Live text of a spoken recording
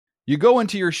You go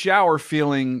into your shower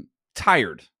feeling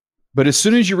tired, but as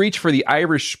soon as you reach for the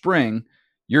Irish Spring,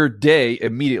 your day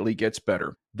immediately gets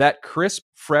better. That crisp,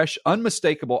 fresh,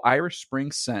 unmistakable Irish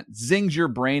Spring scent zings your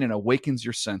brain and awakens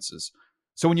your senses.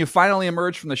 So when you finally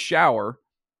emerge from the shower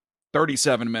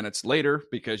 37 minutes later,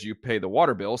 because you pay the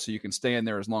water bill so you can stay in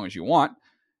there as long as you want,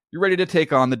 you're ready to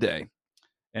take on the day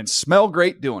and smell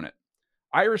great doing it.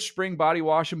 Irish Spring Body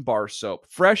Wash and Bar Soap.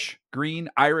 Fresh, green,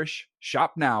 Irish.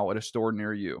 Shop now at a store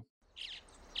near you.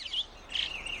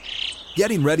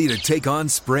 Getting ready to take on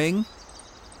spring?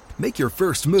 Make your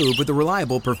first move with the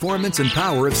reliable performance and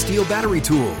power of Steel battery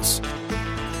tools.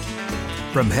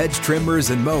 From hedge trimmers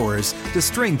and mowers to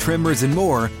string trimmers and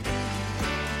more,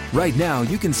 right now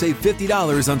you can save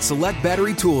 $50 on select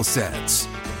battery tool sets.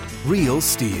 Real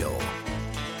Steel.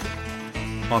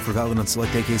 Offer valid on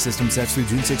select AK system sets through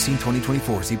June 16,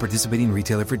 2024. See participating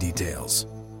retailer for details.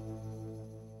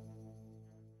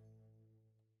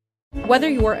 Whether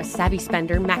you're a savvy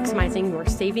spender maximizing your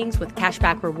savings with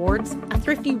cashback rewards, a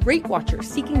thrifty rate watcher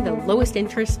seeking the lowest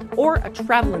interest, or a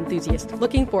travel enthusiast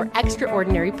looking for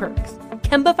extraordinary perks,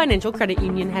 Kemba Financial Credit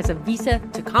Union has a visa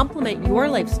to complement your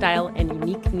lifestyle and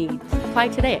unique needs. Apply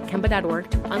today at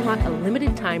Kemba.org to unlock a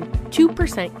limited time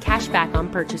 2% cash back on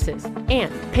purchases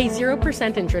and pay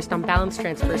 0% interest on balance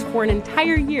transfers for an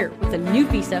entire year with a new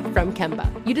visa from Kemba.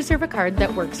 You deserve a card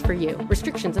that works for you.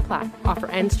 Restrictions apply. Offer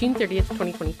ends June 30th,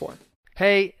 2024.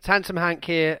 Hey, it's Handsome Hank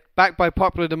here. Backed by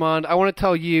popular demand, I want to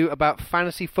tell you about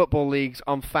fantasy football leagues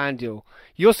on FanDuel.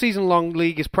 Your season-long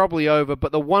league is probably over,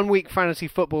 but the one-week fantasy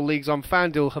football leagues on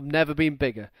FanDuel have never been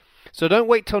bigger. So don't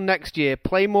wait till next year.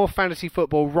 Play more fantasy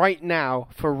football right now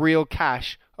for real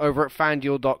cash over at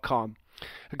FanDuel.com.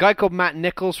 A guy called Matt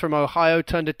Nichols from Ohio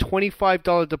turned a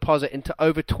 $25 deposit into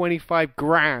over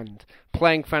 $25,000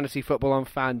 playing fantasy football on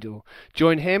FanDuel.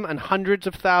 Join him and hundreds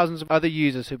of thousands of other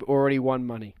users who've already won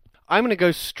money. I'm going to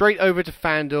go straight over to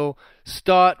FanDuel,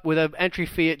 start with an entry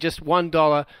fee at just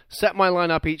 $1, set my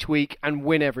lineup each week, and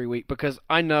win every week because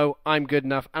I know I'm good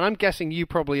enough, and I'm guessing you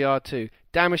probably are too.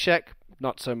 Damashek,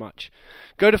 not so much.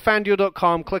 Go to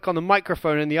FanDuel.com, click on the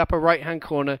microphone in the upper right-hand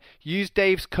corner, use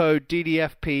Dave's code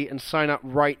DDFP, and sign up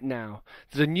right now.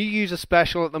 There's a new user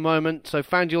special at the moment, so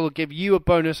FanDuel will give you a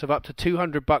bonus of up to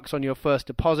 $200 on your first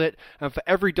deposit, and for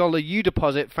every dollar you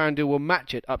deposit, FanDuel will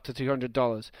match it up to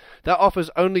 $200. That offer's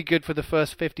only good for the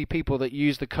first 50 people that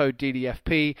use the code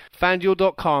DDFP.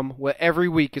 FanDuel.com, where every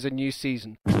week is a new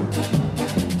season.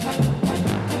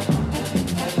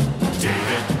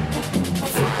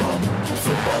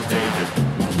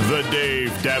 The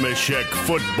Dave Damashek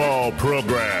Football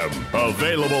Program.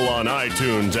 Available on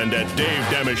iTunes and at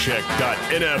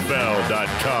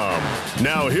davedamashek.nfl.com.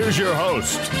 Now here's your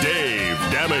host, Dave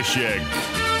Damashek.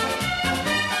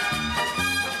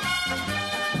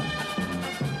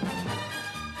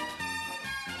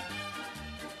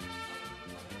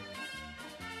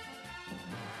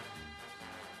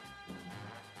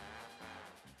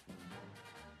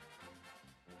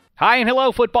 Hi and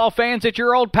hello, football fans. It's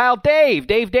your old pal Dave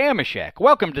Damashek.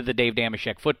 Welcome to the Dave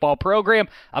Damashek Football Program,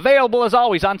 available as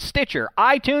always on Stitcher,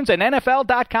 iTunes, and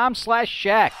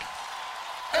NFL.com/Shek.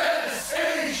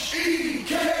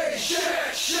 S-H-E-K,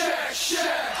 Shek.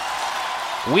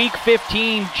 Week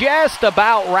 15 just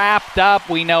about wrapped up.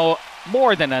 We know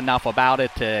more than enough about it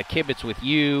to kibitz with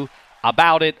you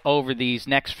about it over these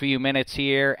next few minutes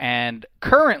here. And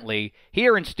currently,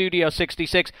 here in Studio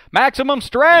 66, Maximum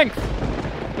Strength.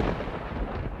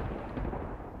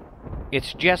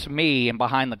 It's just me, and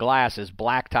behind the glass is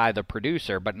Black Tie, the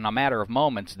producer, but in a matter of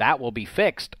moments, that will be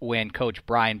fixed when Coach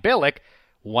Brian Billick,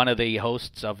 one of the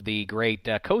hosts of the great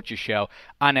Coaches Show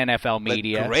on NFL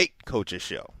Media. The great Coaches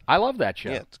Show. I love that show.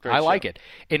 Yeah, it's a great I show. like it.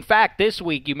 In fact, this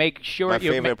week, you make sure... My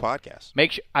favorite podcast.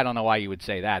 I don't know why you would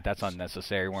say that. That's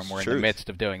unnecessary when we're in the Truth. midst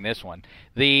of doing this one.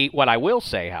 What I will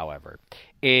say, however,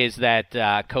 is that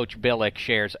Coach Billick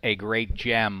shares a great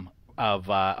gem of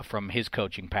from his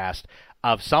coaching past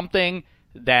of something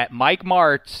that Mike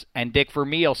Martz and Dick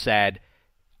Vermeil said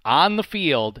on the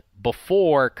field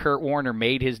before Kurt Warner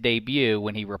made his debut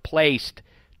when he replaced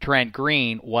Trent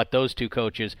Green, what those two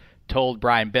coaches told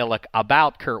Brian Billick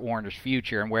about Kurt Warner's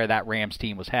future and where that Rams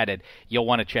team was headed. You'll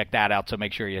want to check that out, so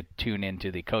make sure you tune into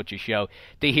the Coaches Show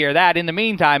to hear that. In the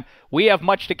meantime, we have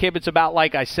much to kibitz about,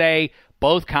 like I say.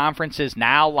 Both conferences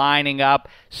now lining up.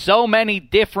 So many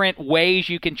different ways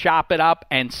you can chop it up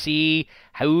and see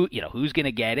who's going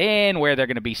to get in, where they're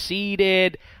going to be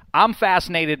seeded. I'm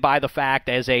fascinated by the fact,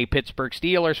 as a Pittsburgh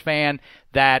Steelers fan,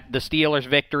 that the Steelers'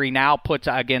 victory now puts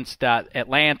against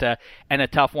Atlanta, and a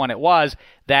tough one it was,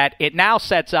 that it now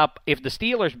sets up, if the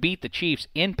Steelers beat the Chiefs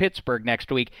in Pittsburgh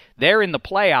next week, they're in the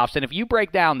playoffs. And if you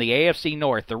break down the AFC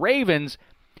North, the Ravens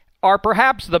are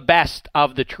perhaps the best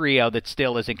of the trio that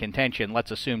still is in contention.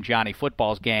 Let's assume Johnny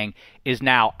Football's gang is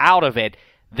now out of it.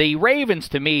 The Ravens,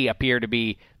 to me, appear to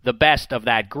be the best of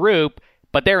that group,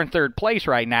 but they're in third place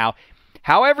right now.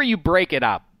 However you break it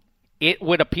up, it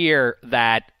would appear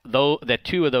that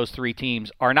two of those three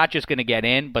teams are not just going to get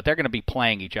in, but they're going to be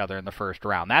playing each other in the first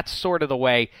round. That's sort of the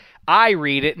way I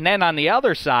read it. And then on the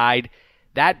other side,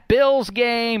 that Bills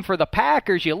game for the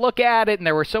Packers, you look at it, and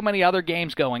there were so many other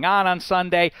games going on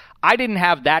Sunday. I didn't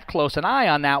have that close an eye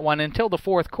on that one until the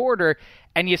fourth quarter.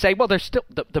 And you say, well, they're still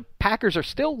the Packers are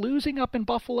still losing up in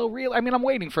Buffalo. Really? I mean, I'm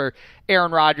waiting for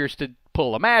Aaron Rodgers to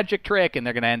pull a magic trick, and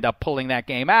they're going to end up pulling that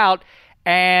game out.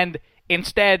 And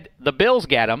instead, the Bills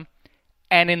get them.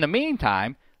 And in the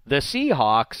meantime, the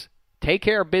Seahawks take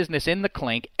care of business in the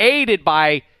clink, aided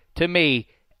by, to me,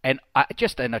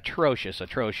 just an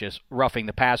atrocious roughing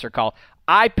the passer call.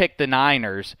 I picked the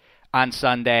Niners on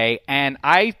Sunday, and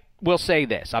I will say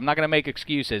this. I'm not going to make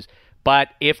excuses, but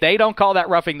if they don't call that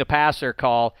roughing the passer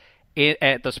call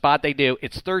at the spot they do,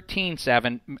 it's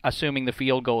 13-7, assuming the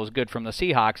field goal is good from the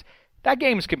Seahawks. That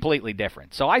game is completely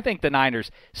different. So I think the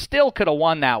Niners still could have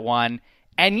won that one.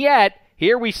 And yet,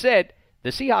 here we sit. The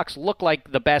Seahawks look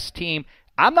like the best team.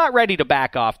 I'm not ready to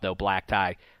back off, though, Black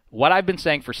Tie. What I've been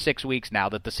saying for 6 weeks now,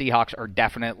 that the Seahawks are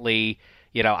definitely,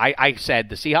 I said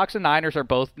the Seahawks and Niners are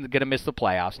both going to miss the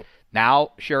playoffs.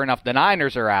 Now, sure enough, the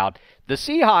Niners are out. The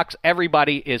Seahawks,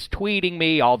 everybody is tweeting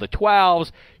me, all the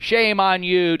 12s, shame on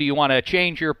you. Do you want to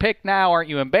change your pick now? Aren't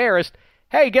you embarrassed?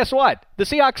 Hey, guess what? The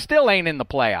Seahawks still ain't in the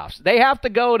playoffs. They have to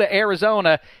go to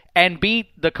Arizona and beat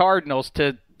the Cardinals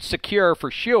to secure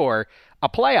for sure a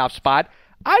playoff spot.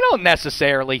 I don't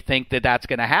necessarily think that that's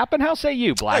going to happen. How say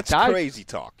you, Black Tie? That's crazy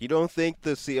talk. You don't think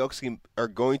the Seahawks are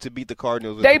going to beat the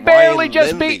Cardinals? They barely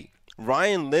just beat.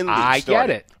 Ryan Lindley I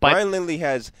started. get it. But Ryan Lindley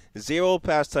has 0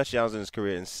 pass touchdowns in his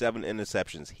career and 7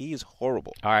 interceptions. He is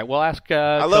horrible. All right, we'll ask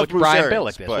Coach Brian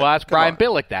Billick this. We'll ask Brian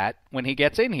Billick that when he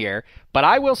gets in here. But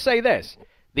I will say this.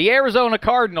 The Arizona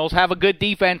Cardinals have a good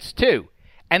defense, too.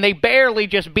 And they barely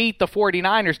just beat the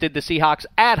 49ers, did the Seahawks,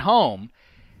 at home.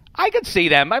 I could see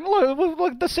them. I mean,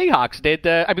 look the Seahawks did.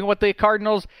 What the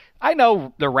Cardinals, I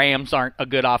know the Rams aren't a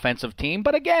good offensive team,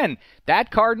 but again,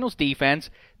 that Cardinals defense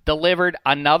delivered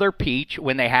another peach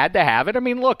when they had to have it. I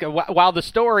mean, look, while the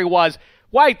story was,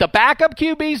 wait, the backup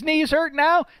QB's knees hurt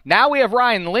now? Now we have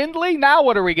Ryan Lindley? Now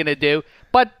what are we going to do?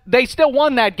 But they still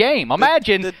won that game.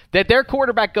 Imagine that their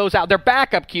quarterback goes out, their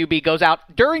backup QB goes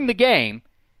out during the game.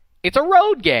 It's a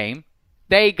road game.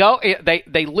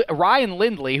 Ryan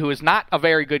Lindley, who is not a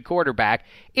very good quarterback,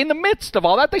 in the midst of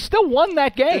all that, they still won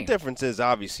that game. The difference is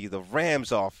obviously the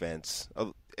Rams' offense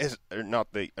is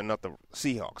not the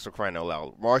Seahawks are crying out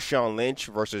loud. Marshawn Lynch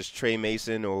versus Trey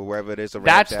Mason or whoever it is. But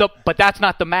that's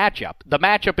not the matchup. The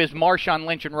matchup is Marshawn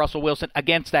Lynch and Russell Wilson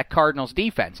against that Cardinals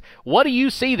defense. What do you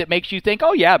see that makes you think,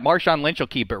 oh yeah, Marshawn Lynch will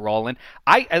keep it rolling?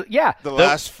 The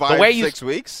last 5-6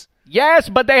 weeks. Yes,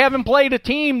 but they haven't played a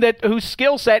team whose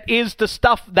skill set is to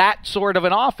stuff that sort of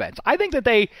an offense. I think that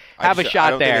they have a shot there. I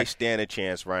don't think they stand a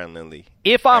chance, Ryan Lindley.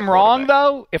 If I'm wrong,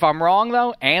 though,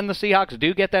 and the Seahawks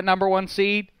do get that number 1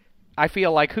 seed, I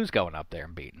feel like who's going up there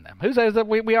and beating them? Who says that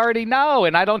we already know?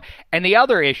 And I don't. And the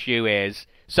other issue is,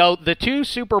 so the 2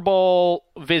 Super Bowl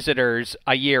visitors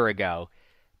a year ago,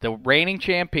 the reigning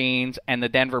champions and the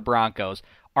Denver Broncos,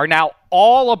 are now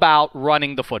all about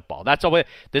running the football. That's all. The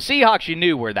Seahawks, you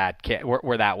knew were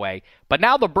that way, but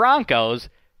now the Broncos,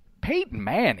 Peyton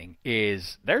Manning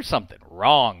there's something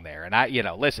wrong there.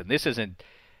 And listen, this isn't,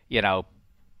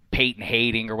 Peyton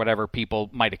hating or whatever people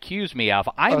might accuse me of.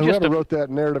 Whoever wrote that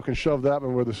narrative can shove that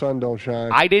one where the sun don't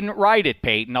shine. I didn't write it,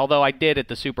 Peyton, although I did at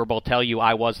the Super Bowl tell you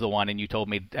I was the one, and you told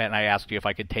me, and I asked you if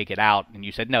I could take it out, and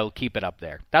you said no, keep it up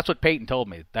there. That's what Peyton told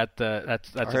me. That's a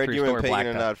true story. I heard you and Peyton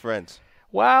are not friends.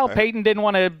 Well, Peyton didn't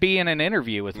want to be in an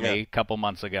interview with me a couple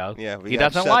months ago. Yeah, he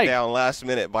doesn't shut down last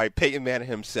minute by Peyton Manning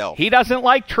himself. He doesn't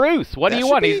like truth. What do you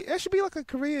want? That should be like a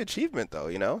career achievement, though.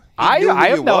 He knew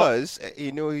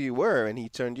who you were, and he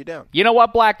turned you down. You know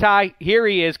what, Black Tie? Here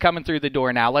he is coming through the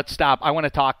door now. Let's stop. I want to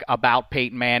talk about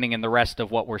Peyton Manning and the rest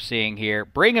of what we're seeing here.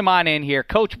 Bring him on in here,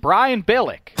 Coach Brian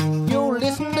Billick. You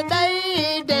listen to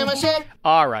Dave Dameshek.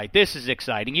 All right, this is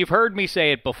exciting. You've heard me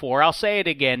say it before. I'll say it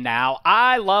again now.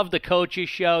 I love the Coaches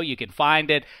Show. You can find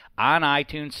it on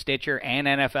iTunes, Stitcher, and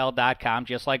NFL.com,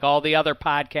 just like all the other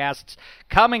podcasts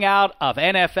coming out of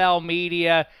NFL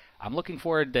media. I'm looking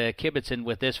forward to kibitzing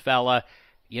with this fella.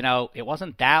 You know, it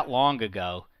wasn't that long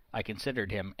ago I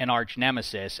considered him an arch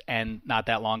nemesis, and not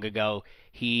that long ago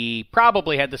he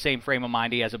probably had the same frame of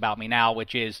mind he has about me now,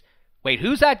 which is, wait,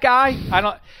 who's that guy?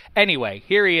 Anyway,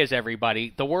 here he is,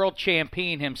 everybody. The world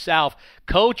champion himself,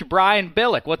 Coach Brian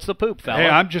Billick. What's the poop, fella? Hey,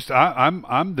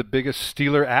 I'm the biggest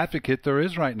Steeler advocate there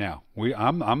is right now.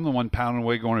 I'm the one pounding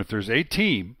away going, if there's a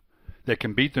team that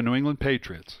can beat the New England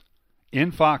Patriots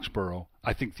in Foxborough,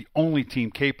 I think the only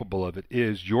team capable of it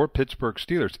is your Pittsburgh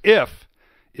Steelers.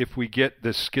 If we get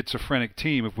this schizophrenic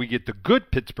team, if we get the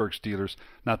good Pittsburgh Steelers,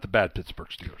 not the bad Pittsburgh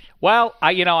Steelers. Well,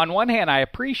 on one hand, I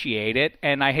appreciate it,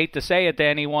 and I hate to say it to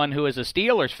anyone who is a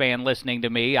Steelers fan listening to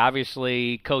me.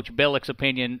 Obviously, Coach Billick's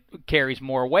opinion carries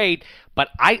more weight, but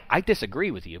I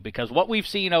disagree with you, because what we've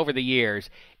seen over the years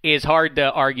is hard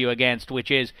to argue against, which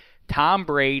is Tom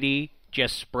Brady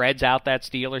just spreads out that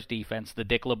Steelers defense, the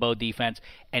Dick LeBeau defense,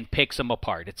 and picks them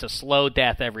apart. It's a slow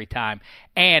death every time.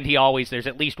 And there's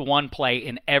at least one play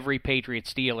in every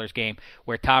Patriots-Steelers game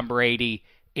where Tom Brady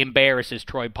embarrasses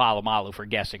Troy Polamalu for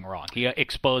guessing wrong. He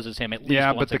exposes him at least once a game.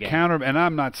 Yeah, but the counter, and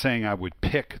I'm not saying I would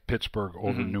pick Pittsburgh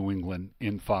over New England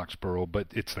in Foxborough, but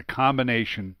it's the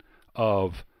combination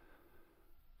of,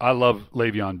 I love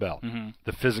Le'Veon Bell.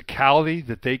 The physicality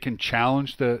that they can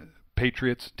challenge the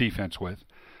Patriots defense with.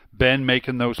 Ben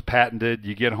making those patented,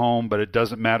 you get home, but it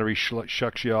doesn't matter. He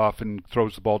shucks you off and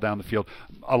throws the ball down the field.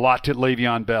 A lot to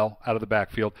Le'Veon Bell out of the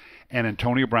backfield. And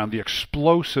Antonio Brown, the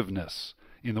explosiveness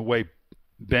in the way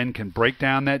Ben can break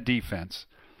down that defense,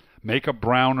 make a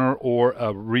Browner or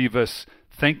a Rivas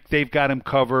think they've got him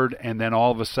covered, and then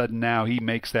all of a sudden now he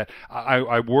makes that.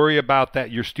 I worry about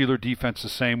that. Your Steeler defense the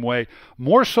same way.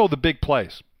 More so the big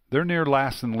plays. They're near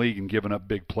last in the league in giving up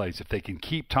big plays. If they can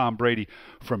keep Tom Brady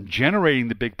from generating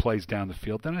the big plays down the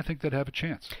field, then I think they'd have a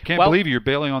chance. Can't believe you're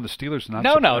bailing on the Steelers.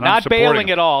 Not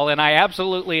bailing at all. And I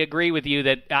absolutely agree with you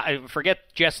that forget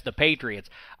just the Patriots.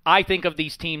 I think of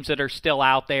these teams that are still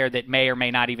out there that may or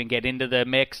may not even get into the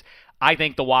mix. I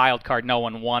think the wild card no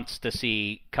one wants to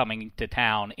see coming to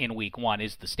town in week one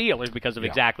is the Steelers because of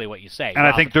exactly what you say. And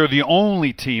I think they're the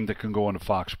only team that can go into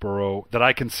Foxborough that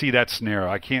I can see that scenario.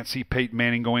 I can't see Peyton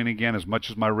Manning going again as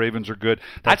much as my Ravens are good.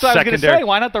 That's what I was going to say.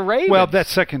 Why not the Ravens? Well, that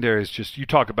secondary is just, you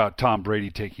talk about Tom Brady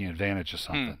taking advantage of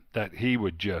something, that he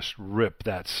would just rip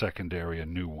that secondary a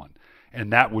new one.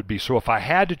 And that would be, so if I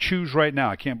had to choose right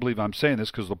now, I can't believe I'm saying this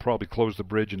because they'll probably close the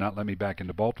bridge and not let me back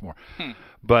into Baltimore.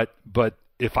 But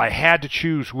if I had to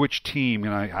choose which team,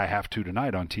 and I have to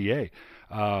tonight on TA,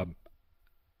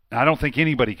 I don't think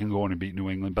anybody can go in and beat New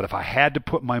England, but if I had to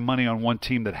put my money on one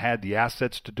team that had the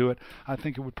assets to do it, I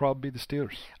think it would probably be the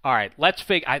Steelers. All right, let's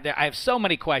figure. I have so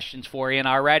many questions for you, and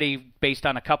already, based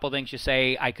on a couple of things you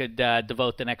say, I could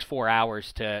devote the next 4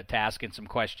 hours to asking some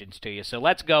questions to you. So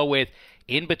let's go with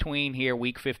in between here,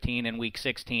 Week 15 and Week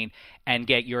 16, and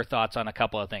get your thoughts on a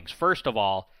couple of things. First of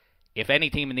all, if any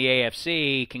team in the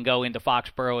AFC can go into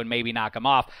Foxborough and maybe knock them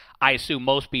off, I assume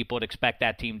most people would expect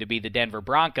that team to be the Denver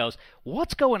Broncos.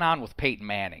 What's going on with Peyton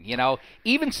Manning? You know,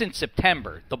 even since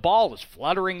September, the ball is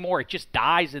fluttering more. It just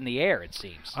dies in the air, it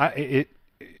seems.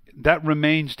 That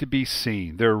remains to be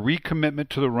seen. Their recommitment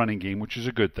to the running game, which is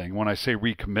a good thing. When I say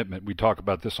recommitment, we talk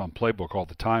about this on Playbook all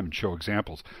the time and show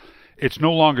examples. It's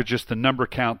no longer just the number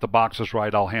count, the box is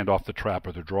right, I'll hand off the trap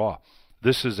or the draw.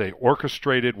 This is a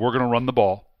orchestrated, we're going to run the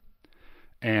ball.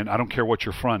 And I don't care what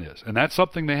your front is. And that's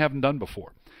something they haven't done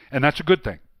before. And that's a good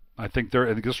thing. I think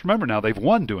just remember now, they've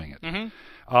won doing it.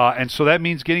 And so that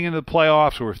means getting into the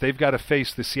playoffs, or if they've got to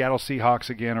face the Seattle Seahawks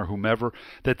again or whomever,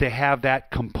 that they have that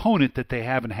component that they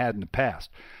haven't had in the past.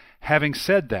 Having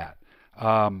said that,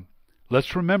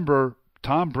 let's remember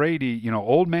Tom Brady,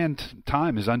 old man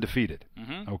time is undefeated.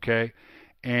 Okay?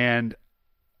 And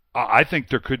I think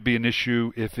there could be an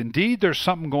issue if indeed there's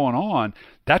something going on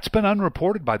that's been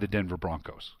unreported by the Denver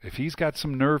Broncos. If he's got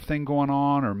some nerve thing going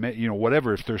on, or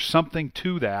whatever, if there's something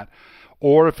to that,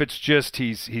 or if it's just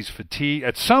he's fatigued.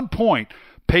 At some point,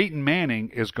 Peyton Manning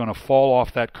is going to fall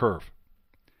off that curve.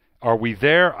 Are we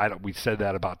there? We said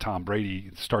that about Tom Brady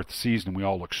at the start of the season, and we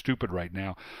all look stupid right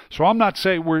now. So I'm not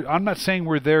saying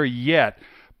we're there yet,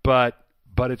 but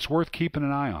it's worth keeping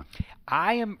an eye on.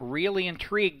 I am really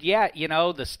intrigued. Yeah,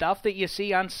 the stuff that you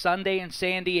see on Sunday in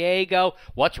San Diego,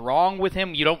 what's wrong with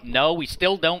him? You don't know. We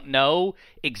still don't know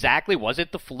exactly. Was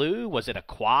it the flu? Was it a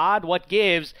quad? What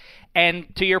gives?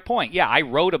 And to your point, yeah, I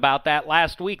wrote about that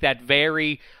last week, that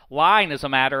very line, as a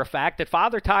matter of fact, that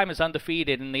Father Time is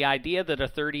undefeated, and the idea that a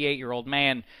 38-year-old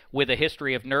man with a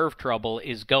history of nerve trouble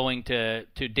is going to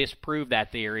disprove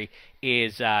that theory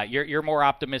is you're more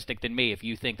optimistic than me if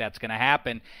you think that's going to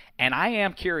happen. And I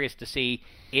am curious to see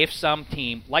if some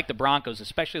team, like the Broncos,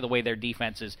 especially the way their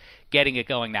defense is getting it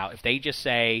going now, if they just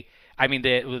say, I mean,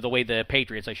 the way the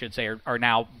Patriots, I should say, are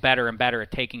now better and better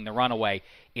at taking the run away,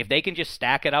 if they can just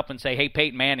stack it up and say, hey,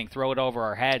 Peyton Manning, throw it over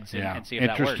our heads and see if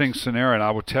that works. Interesting scenario, and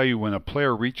I will tell you, when a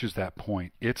player reaches that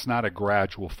point, it's not a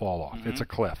gradual fall off. It's a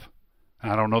cliff.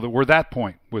 I don't know that we're that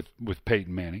point with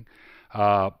Peyton Manning,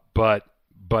 but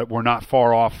we're not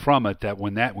far off from it. That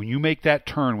when you make that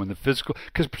turn, when the physical,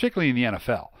 because particularly in the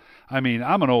NFL, I mean,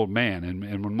 I'm an old man,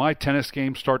 and when my tennis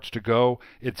game starts to go,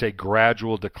 it's a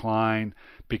gradual decline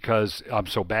because I'm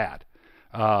so bad.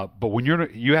 But when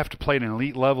you have to play at an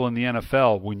elite level in the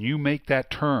NFL, when you make that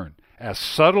turn, as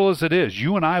subtle as it is,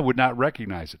 you and I would not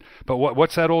recognize it. But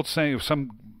what's that old saying?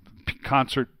 Some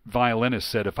concert violinist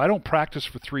said, if I don't practice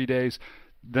for 3 days,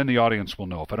 then the audience will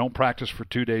know. If I don't practice for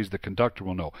 2 days, the conductor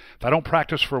will know. If I don't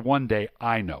practice for 1 day,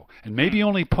 I know. And maybe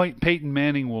only Peyton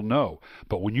Manning will know.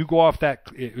 But when you go off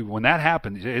when that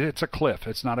happens, it's a cliff.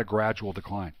 It's not a gradual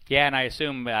decline. Yeah, and I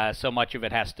assume so much of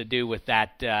it has to do with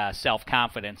that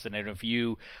self-confidence. And if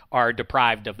you are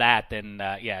deprived of that, then,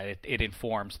 it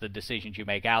informs the decisions you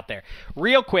make out there.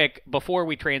 Real quick, before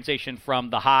we transition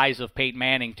from the highs of Peyton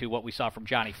Manning to what we saw from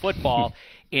Johnny Football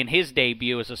in his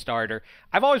debut as a starter,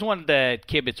 I've always wanted to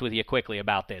kibitz with you quickly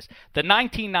about this. The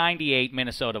 1998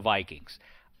 Minnesota Vikings.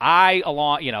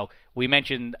 We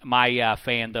mentioned my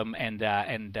fandom and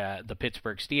the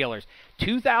Pittsburgh Steelers.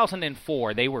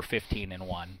 2004, they were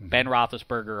 15-1. Ben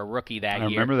Roethlisberger, a rookie that year.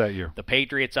 I remember that year. The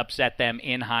Patriots upset them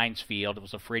in Heinz Field. It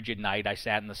was a frigid night. I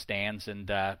sat in the stands, and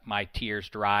my tears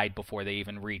dried before they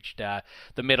even reached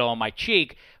the middle of my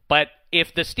cheek. But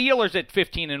if the Steelers at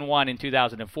 15-1 in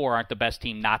 2004 aren't the best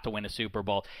team not to win a Super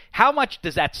Bowl, how much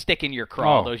does that stick in your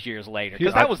craw those years later?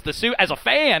 Because that was as a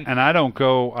fan. And I don't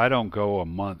go a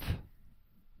month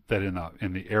that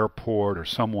in the airport or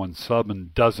someone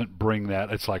subbing doesn't bring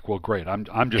that. It's like, well, great.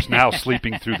 I'm just now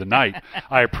sleeping through the night.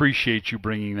 I appreciate you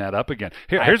bringing that up again.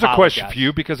 Here's a question for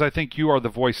you, because I think you are the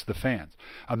voice of the fans.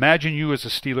 Imagine you as a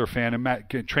Steeler fan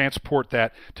and transport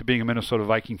that to being a Minnesota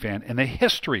Viking fan and the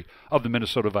history of the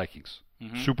Minnesota Vikings.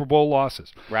 Super Bowl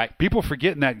losses. Right. People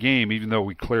forget in that game, even though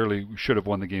we clearly should have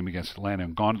won the game against Atlanta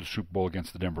and gone to the Super Bowl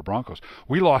against the Denver Broncos,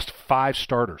 we lost 5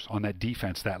 starters on that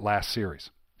defense that last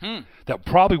series. That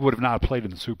probably would have not played in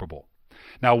the Super Bowl.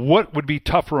 Now, what would be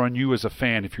tougher on you as a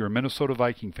fan if you're a Minnesota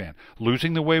Viking fan?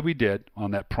 Losing the way we did on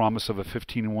that promise of a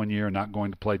 15-1 year and not going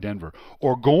to play Denver,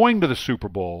 or going to the Super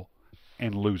Bowl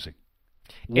and losing?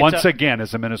 Once again,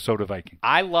 as a Minnesota Viking.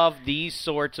 I love these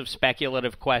sorts of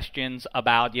speculative questions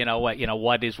about,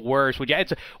 what is worse.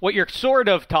 What you're sort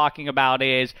of talking about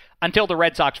is, until the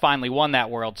Red Sox finally won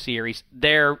that World Series,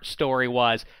 their story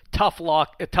was tough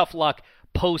luck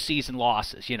postseason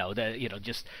losses,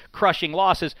 just crushing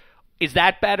losses. Is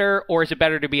that better, or is it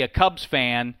better to be a Cubs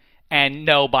fan and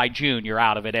know by June you're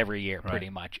out of it every year, pretty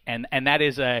much? And that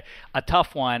is a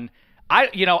tough one. I'm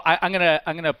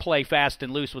gonna play fast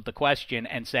and loose with the question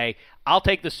and say I'll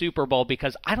take the Super Bowl,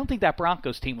 because I don't think that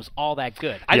Broncos team was all that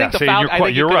good.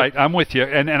 You're right. I'm with you,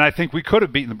 and I think we could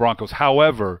have beaten the Broncos.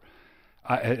 However,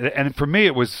 and for me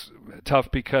it was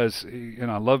tough because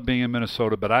I love being in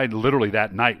Minnesota, but I literally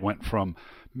that night went from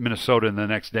Minnesota, and the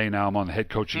next day now I'm on the head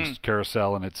coaching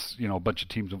carousel, and it's a bunch of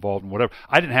teams involved and whatever.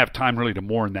 I didn't have time really to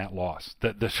mourn that loss,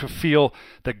 the feel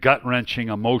the gut-wrenching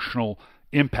emotional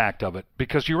impact of it,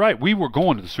 because you're right, we were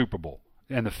going to the Super Bowl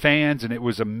and the fans, and it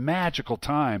was a magical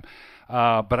time.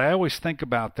 But I always think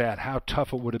about that, how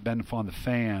tough it would have been on the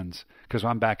fans, because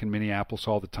I'm back in Minneapolis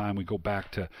all the time. We go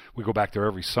back there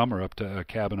every summer up to a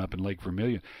cabin up in Lake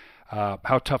Vermilion.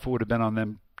 How tough it would have been on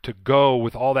them to go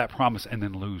with all that promise and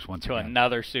then lose once again. To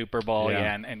another Super Bowl,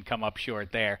 and come up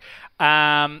short there.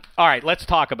 All right, let's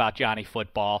talk about Johnny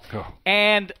Football.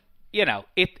 And,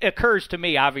 it occurs to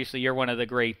me, obviously you're one of the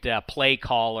great play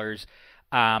callers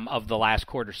of the last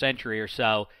quarter century or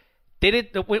so.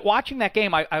 Watching that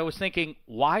game, I was thinking,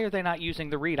 why are they not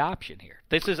using the read option here?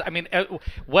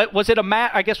 What was it?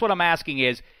 I guess what I'm asking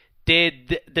is,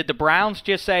 did the Browns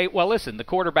just say, well, listen, the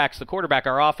quarterback's the quarterback,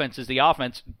 our offense is the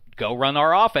offense, go run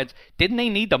our offense? Didn't they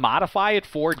need to modify it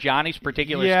for Johnny's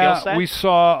particular skill set? Yeah, we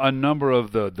saw a number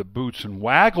of the boots and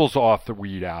waggles off the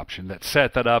read option that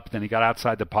set that up. Then he got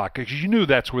outside the pocket because you knew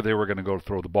that's where they were going to go to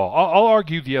throw the ball. I'll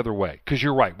argue the other way, because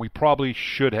you're right. We probably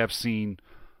should have seen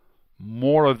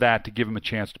more of that to give him a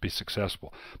chance to be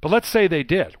successful. But let's say they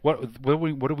did. What do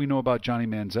we know about Johnny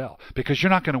Manziel? Because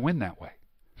you're not going to win that way.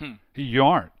 You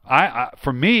aren't.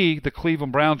 For me, the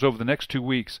Cleveland Browns over the next 2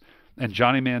 weeks, and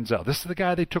Johnny Manziel. This is the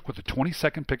guy they took with the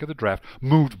 22nd pick of the draft,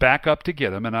 moved back up to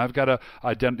get him, and I've got to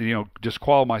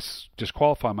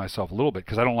disqualify myself a little bit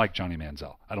because I don't like Johnny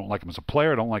Manziel. I don't like him as a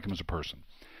player. I don't like him as a person.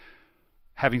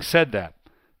 Having said that,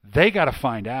 they got to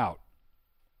find out.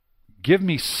 Give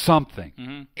me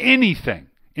something, anything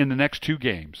in the next 2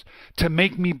 games to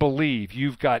make me believe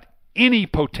you've got any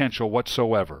potential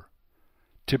whatsoever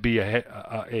to be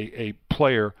a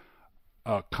player,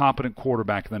 a competent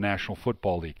quarterback in the National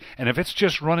Football League. And if it's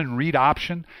just running read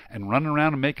option and running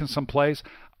around and making some plays,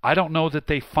 I don't know that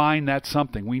they find that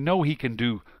something. We know he can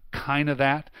do kind of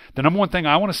that. The number one thing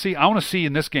I want to see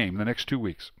in this game in the next 2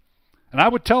 weeks, and I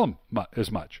would tell him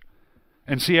as much,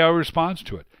 and see how he responds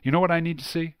to it. You know what I need to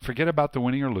see? Forget about the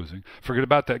winning or losing. Forget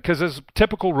about that. Because as a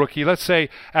typical rookie, let's say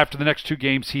after the next 2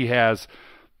 games he has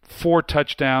 4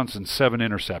 touchdowns and 7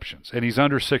 interceptions, and he's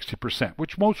under 60%,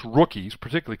 which most rookies,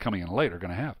 particularly coming in late, are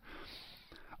going to have.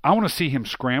 I want to see him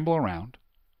scramble around,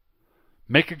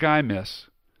 make a guy miss,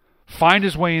 find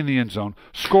his way in the end zone,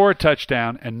 score a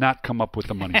touchdown, and not come up with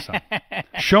the money sign.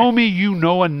 Show me you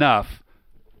know enough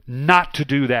not to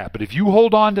do that. But if you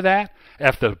hold on to that,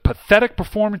 after the pathetic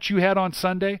performance you had on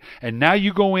Sunday, and now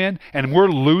you go in and we're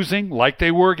losing like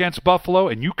they were against Buffalo,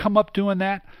 and you come up doing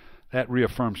that, that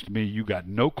reaffirms to me you got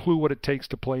no clue what it takes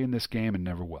to play in this game and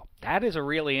never will. That is a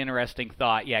really interesting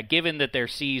thought. Yeah, given that their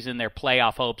season, their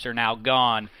playoff hopes are now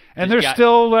gone. And they're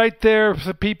still right there.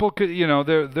 So people could,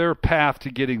 their path to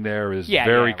getting there is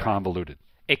very convoluted.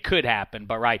 It could happen,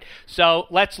 but right. So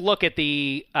let's look at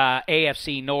the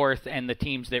AFC North and the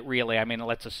teams that really,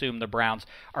 let's assume the Browns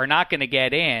are not going to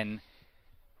get in.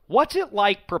 What's it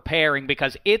like preparing?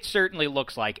 Because it certainly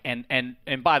looks like, and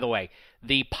by the way,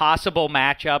 the possible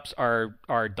matchups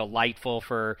are delightful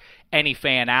for any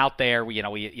fan out there.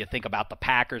 You think about the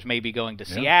Packers maybe going to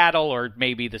Seattle, or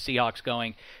maybe the Seahawks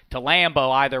going to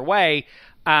Lambeau. Either way,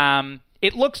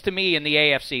 it looks to me in the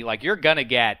AFC like you're going to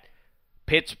get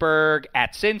Pittsburgh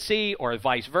at Cincy, or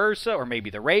vice versa, or maybe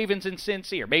the Ravens in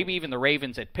Cincy, or maybe even the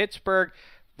Ravens at Pittsburgh.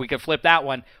 We could flip that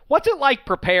one. What's it like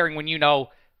preparing when you know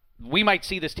we might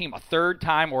see this team a third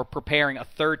time, or preparing a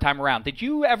third time around? Did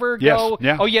you ever go?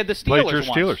 Yeah. Oh, yeah, the Steelers. Played your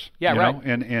Steelers. Yeah, right.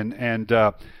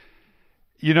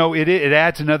 It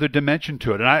adds another dimension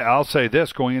to it. And I'll say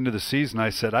this, going into the season, I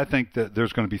said I think that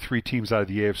there's going to be 3 teams out of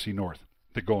the AFC North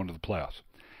that go into the playoffs.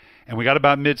 And we got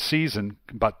about mid-season,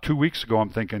 about 2 weeks ago, I'm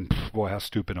thinking, boy, how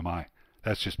stupid am I?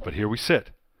 But here we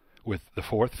sit with the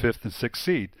 4th, 5th, and 6th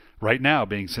seed right now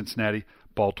being Cincinnati,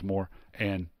 Baltimore,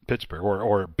 and Pittsburgh,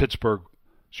 or Pittsburgh,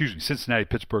 Cincinnati,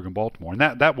 Pittsburgh, and Baltimore. And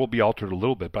that will be altered a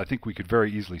little bit, but I think we could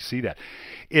very easily see that.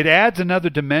 It adds another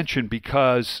dimension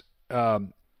because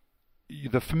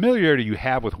the familiarity you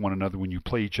have with one another when you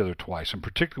play each other twice, and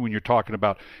particularly when you're talking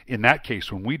about, in that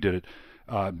case, when we did it,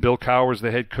 Bill Cowher's the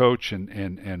head coach,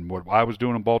 and what I was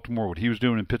doing in Baltimore, what he was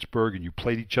doing in Pittsburgh, and you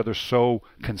played each other so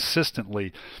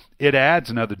consistently, it adds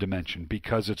another dimension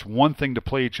because it's one thing to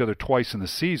play each other twice in the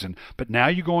season, but now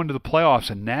you go into the playoffs,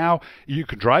 and now you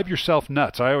could drive yourself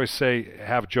nuts. I always say,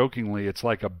 half jokingly, it's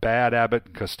like a bad Abbott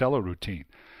and Costello routine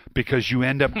because you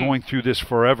end up going through this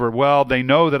forever. Well, they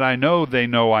know that I know they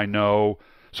know I know.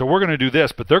 So we're going to do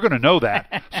this, but they're going to know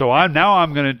that. So I'm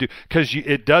going to do, because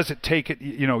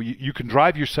you can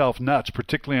drive yourself nuts,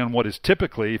 particularly on what is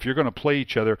typically, if you're going to play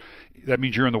each other, that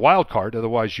means you're in the wild card.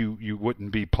 Otherwise, you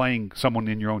wouldn't be playing someone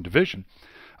in your own division.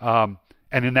 And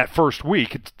in that first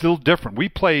week, it's still different. We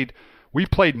played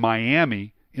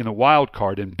Miami in a wild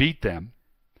card and beat them.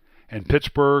 And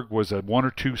Pittsburgh was a 1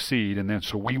 or 2 seed, and then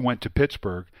so we went to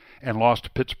Pittsburgh and lost to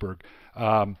Pittsburgh.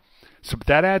 So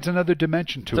that adds another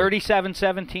dimension to it.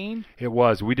 37-17? It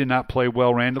was. We did not play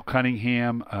well. Randall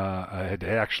Cunningham had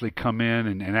actually come in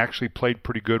and actually played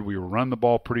pretty good. We were running the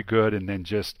ball pretty good, and then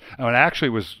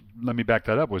let me back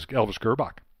that up, was Elvis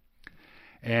Gerbach.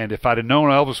 And if I'd have known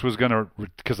Elvis was going to,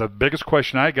 because the biggest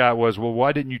question I got was, well,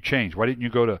 why didn't you change? Why didn't you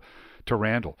go to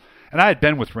Randall? And I had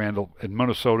been with Randall in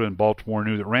Minnesota and Baltimore,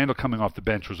 knew that Randall coming off the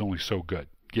bench was only so good.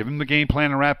 Give him the game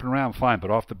plan and wrap it around, fine, but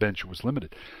off the bench it was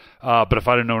limited. But if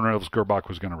I'd have known Elvis Gerbach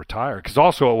was going to retire, because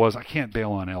also it was, I can't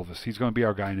bail on Elvis. He's going to be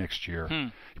our guy next year.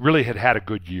 He really had a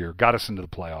good year, got us into the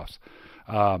playoffs,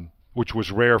 which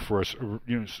was rare for us,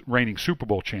 reigning Super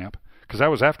Bowl champ, because that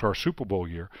was after our Super Bowl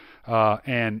year.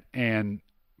 And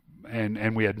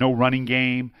we had no running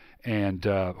game, and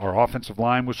our offensive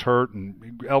line was hurt,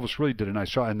 and Elvis really did a nice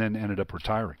job, and then ended up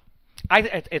retiring.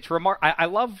 I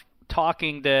love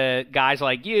talking to guys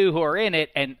like you who are in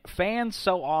it, and fans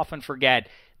so often forget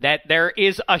that there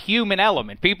is a human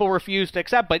element. People refuse to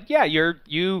accept, but yeah,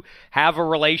 you have a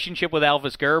relationship with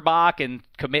Elvis Gerbach and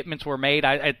commitments were made.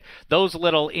 Those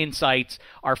little insights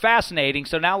are fascinating.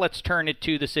 So now let's turn it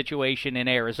to the situation in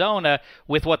Arizona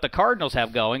with what the Cardinals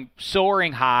have going,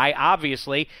 soaring high,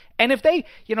 obviously. And if they,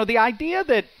 the idea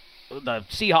that the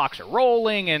Seahawks are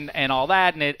rolling and all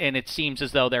that, and it seems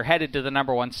as though they're headed to the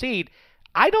number 1 seed,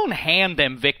 I don't hand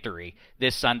them victory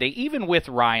this Sunday, even with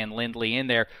Ryan Lindley in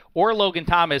there or Logan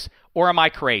Thomas, or am I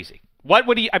crazy? What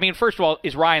would first of all,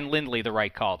 is Ryan Lindley the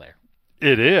right call there?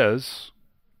 It is,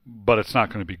 but it's not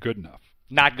going to be good enough.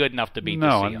 Not good enough to beat the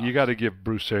Seahawks. No, and you got to give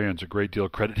Bruce Arians a great deal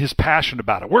of credit. His passion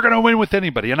about it. We're going to win with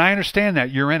anybody, and I understand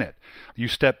that. You're in it. You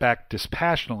step back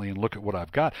dispassionately and look at what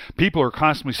I've got. People are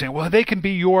constantly saying, well, they can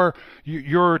be your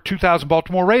 2000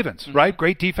 Baltimore Ravens, right?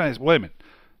 Great defense. Wait a minute.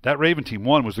 That Raven team,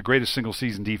 1, was the greatest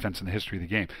single-season defense in the history of the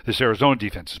game. This Arizona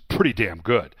defense is pretty damn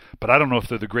good, but I don't know if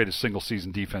they're the greatest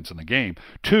single-season defense in the game.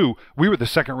 2, we were the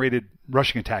second-rated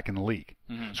rushing attack in the league.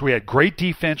 Mm-hmm. So we had great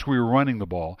defense. We were running the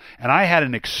ball, and I had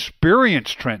an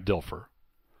experienced Trent Dilfer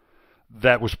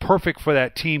that was perfect for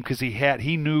that team because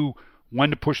he knew when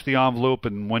to push the envelope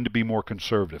and when to be more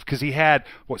conservative because he had,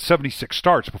 76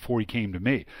 starts before he came to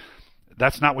me.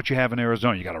 That's not what you have in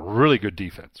Arizona. You got a really good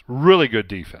defense,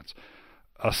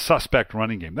 a suspect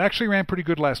running game. They actually ran pretty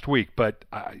good last week, but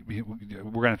we're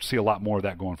going to have to see a lot more of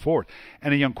that going forward.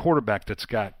 And a young quarterback that's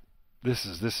got this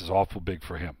is awful big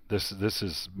for him. This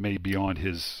is maybe beyond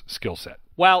his skill set.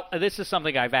 Well, this is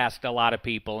something I've asked a lot of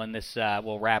people, and this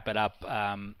will wrap it up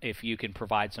if you can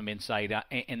provide some insight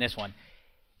in this one.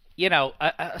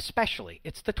 Especially,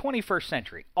 it's the 21st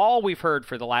century. All we've heard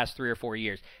for the last 3 or 4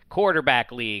 years,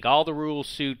 quarterback league, all the rules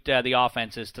suit the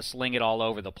offenses to sling it all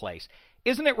over the place.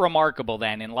 Isn't it remarkable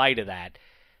then, in light of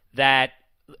that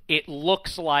it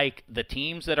looks like the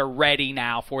teams that are ready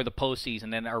now for the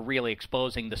postseason and are really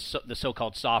exposing the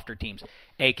so-called softer teams,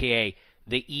 a.k.a.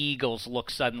 the Eagles, look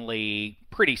suddenly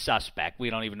pretty suspect. We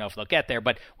don't even know if they'll get there,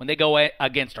 but when they go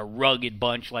against a rugged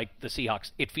bunch like the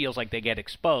Seahawks, it feels like they get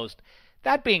exposed.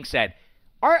 That being said,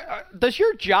 does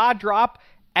your jaw drop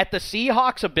at the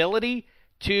Seahawks' ability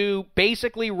to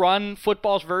basically run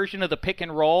football's version of the pick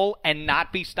and roll and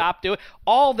not be stopped doing it?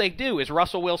 All they do is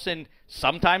Russell Wilson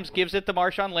sometimes gives it to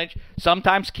Marshawn Lynch,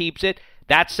 sometimes keeps it.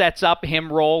 That sets up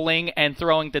him rolling and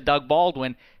throwing to Doug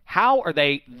Baldwin. How are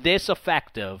they this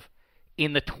effective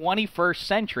in the 21st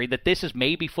century that this is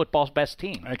maybe football's best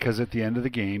team? Because at the end of the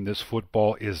game, this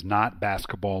football is not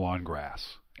basketball on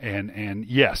grass. And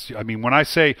yes, when I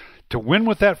say to win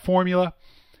with that formula,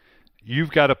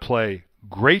 you've got to play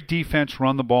great defense,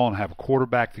 run the ball, and have a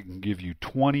quarterback that can give you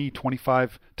 20,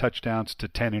 25 touchdowns to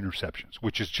 10 interceptions,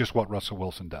 which is just what Russell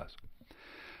Wilson does.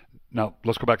 Now,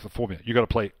 let's go back to the formula. You got to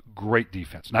play great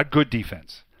defense, not good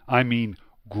defense. I mean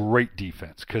great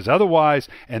defense, because otherwise,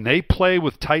 and they play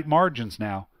with tight margins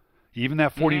now. Even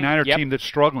that 49er team that's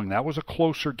struggling, that was a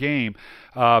closer game.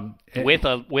 With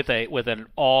an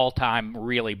all-time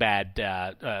really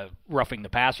bad roughing the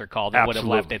passer call that would have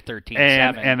left it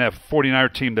 13-7. And a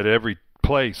 49er team that every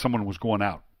play someone was going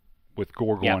out, with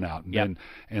Gore going out. And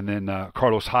then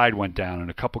Carlos Hyde went down and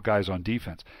a couple guys on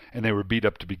defense, and they were beat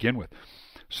up to begin with,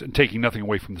 taking nothing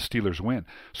away from the Steelers' win.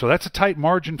 So that's a tight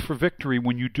margin for victory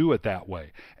when you do it that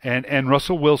way. And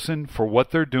Russell Wilson, for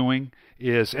what they're doing,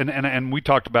 is, and we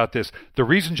talked about this, the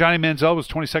reason Johnny Manziel was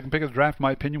 22nd pick of the draft, in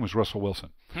my opinion, was Russell Wilson.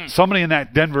 Somebody in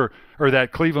that Denver or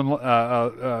that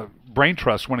Cleveland brain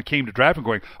trust, when it came to drafting,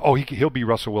 going, oh, he'll be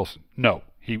Russell Wilson. No,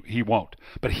 he won't.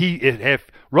 But if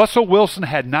Russell Wilson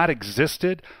had not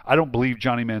existed, I don't believe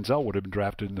Johnny Manziel would have been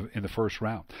drafted in the first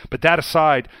round. But that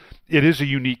aside, it is a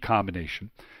unique combination.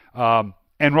 And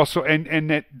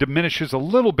it diminishes a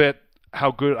little bit how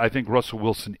good I think Russell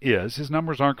Wilson is. His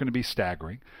numbers aren't going to be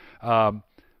staggering.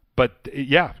 But,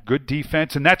 yeah, good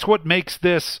defense. And that's what makes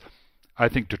this, I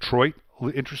think, Detroit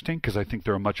interesting, because I think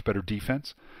they're a much better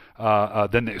defense.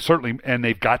 Then they certainly, and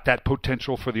they've got that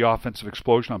potential for the offensive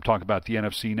explosion. I'm talking about the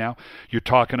NFC now. You're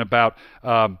talking about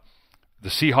the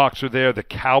Seahawks are there. The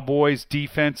Cowboys'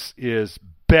 defense is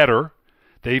better.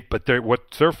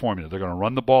 What's their formula? They're going to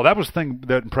run the ball. That was the thing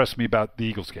that impressed me about the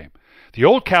Eagles game. The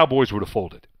old Cowboys would have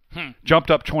folded. Jumped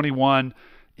up 21.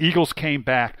 Eagles came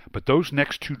back, but those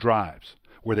next two drives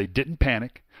where they didn't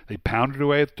panic, they pounded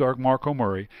away at Marco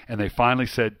Murray, and they finally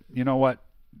said, you know what,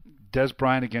 Dez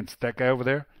Bryant against that guy over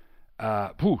there,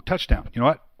 touchdown. You know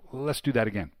what, let's do that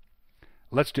again.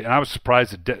 And I was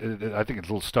surprised that I think it's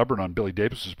a little stubborn on Billy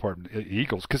Davis's part,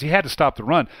 Eagles, because he had to stop the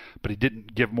run, but he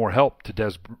didn't give more help to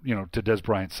Dez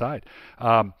Bryant's side.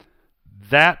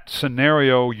 That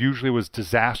scenario usually was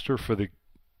disaster for the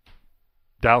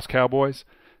Dallas Cowboys.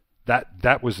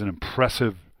 That was an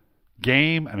impressive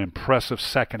game, an impressive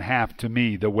second half to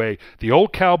me, the way the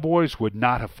old Cowboys would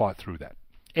not have fought through that.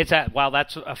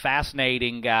 That's a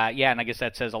fascinating, and I guess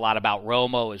that says a lot about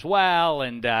Romo as well,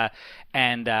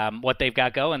 and what they've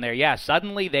got going there. Yeah,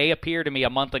 suddenly they appear to me a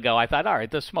month ago. I thought, all right,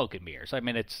 the smoke and mirrors. I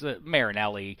mean, it's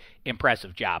Marinelli,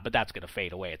 impressive job, but that's going to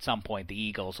fade away at some point. The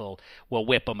Eagles will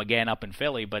whip them again up in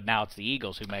Philly, but now it's the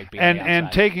Eagles who might be on the outside.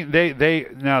 And taking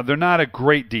now they're not a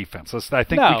great defense. I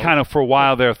think we kind of for a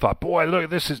while there thought, boy, look,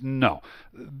 this is no,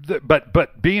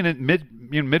 but being at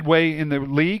midway in the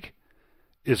league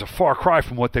is a far cry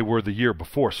from what they were the year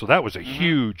before. So that was a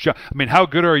huge. I mean, how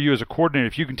good are you as a coordinator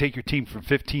if you can take your team from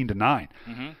 15 to 9?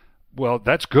 Well,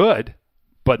 that's good,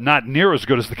 but not near as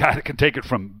good as the guy that can take it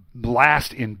from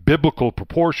last in biblical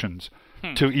proportions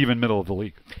to even middle of the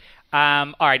league.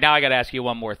 All right, now I got to ask you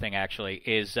one more thing. Actually,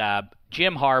 is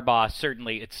Jim Harbaugh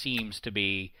certainly it seems to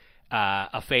be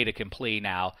a fait accompli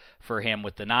now for him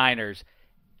with the Niners.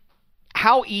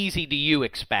 How easy do you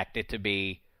expect it to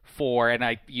be? And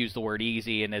I use the word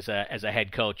easy, and as a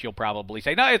head coach, you'll probably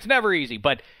say, no, it's never easy.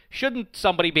 But shouldn't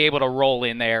somebody be able to roll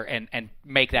in there and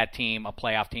make that team a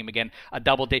playoff team again, a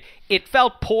double dip? It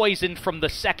felt poisoned from the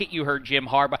second you heard Jim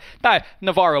Harbaugh.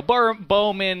 Navarro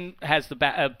Bowman has the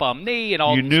bum knee, and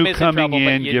all you knew Smith's coming in trouble,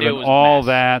 in, but given all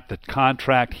that, the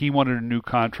contract, he wanted a new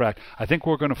contract. I think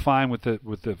we're going to find with the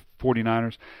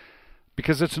 49ers,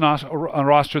 because it's a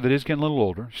roster that is getting a little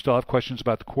older. Still have questions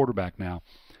about the quarterback now.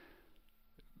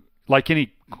 Like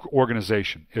any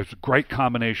organization, it's a great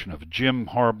combination of Jim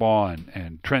Harbaugh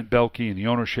and Trent Baalke and the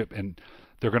ownership, and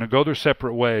they're going to go their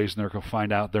separate ways, and they're going to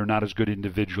find out they're not as good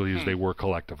individually as they were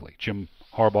collectively. Jim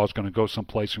Harbaugh is going to go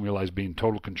someplace and realize being in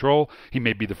total control. He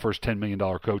may be the first $10 million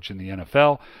coach in the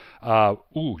NFL.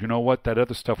 You know what? That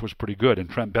other stuff was pretty good. And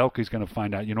Trent Baalke is going to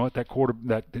find out, you know what? That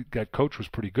coach was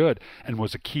pretty good and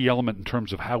was a key element in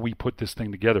terms of how we put this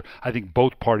thing together. I think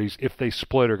both parties, if they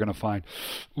split, are going to find,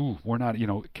 we're not,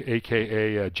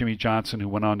 a.k.a. Jimmy Johnson, who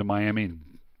went on to Miami and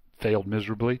failed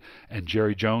miserably, and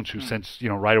Jerry Jones, who since,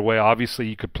 right away, obviously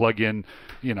you could plug in,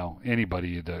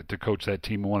 anybody to coach that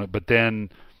team, but then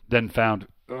found,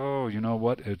 you know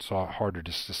what, it's harder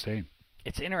to sustain.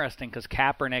 It's interesting because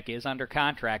Kaepernick is under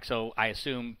contract, so I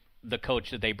assume the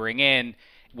coach that they bring in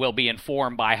will be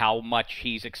informed by how much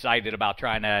he's excited about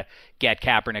trying to get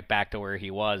Kaepernick back to where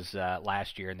he was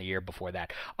last year and the year before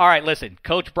that. All right, listen,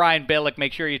 Coach Brian Billick,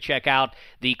 make sure you check out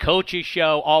the Coaches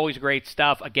Show. Always great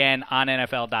stuff, again, on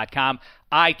NFL.com,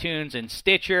 iTunes, and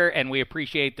Stitcher, and we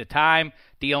appreciate the time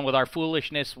dealing with our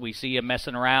foolishness. We see you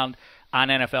messing around on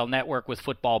NFL Network with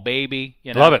Football Baby.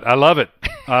 Love it. I love it.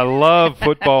 I love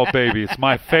Football Baby. It's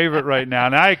my favorite right now.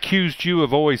 And I accused you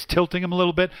of always tilting him a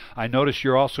little bit. I notice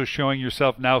you're also showing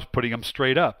yourself now putting him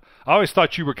straight up. I always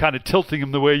thought you were kind of tilting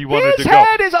him the way you wanted to go. His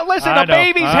head is, listen, a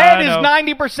baby's head is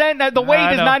 90%. The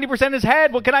weight is 90% his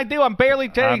head. What can I do? I'm barely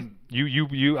taking.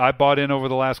 I bought in over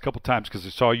the last couple times because I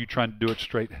saw you trying to do it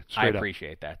straight up. I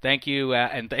appreciate that. Thank you,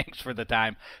 and thanks for the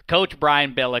time. Coach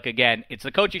Brian Billick, again, it's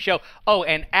the Coaches Show. Oh,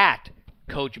 and at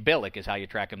Coach Billick is how you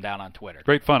track him down on Twitter.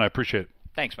 Great fun. I appreciate it.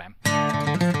 Thanks, man.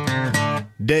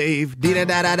 Dave,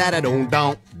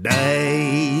 don't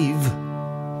Dave.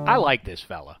 I like this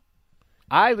fella.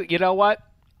 You know what?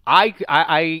 I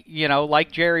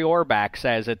like Jerry Orbach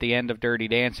says at the end of Dirty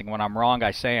Dancing, when I'm wrong,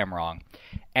 I say I'm wrong.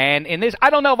 And in this, I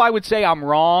don't know if I would say I'm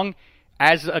wrong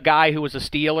as a guy who was a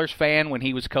Steelers fan when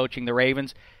he was coaching the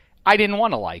Ravens. I didn't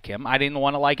want to like him. I didn't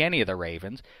want to like any of the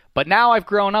Ravens. But now I've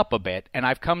grown up a bit, and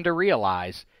I've come to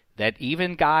realize that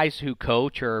even guys who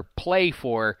coach or play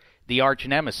for the arch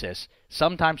nemesis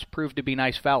sometimes prove to be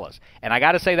nice fellas. And I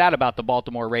got to say that about the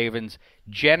Baltimore Ravens,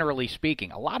 generally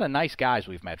speaking. A lot of nice guys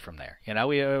we've met from there.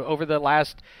 We over the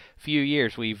last few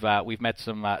years, we've met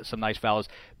some nice fellas.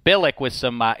 Billick with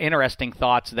some interesting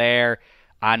thoughts there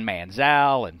on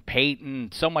Manziel and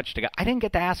Peyton, so much to go. I didn't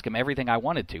get to ask him everything I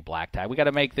wanted to, Black Tie. We got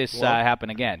to make this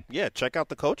happen again. Yeah, check out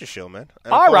the Coaches Show, man.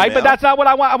 All right, but that's not what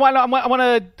I want. I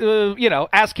want to,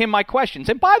 ask him my questions.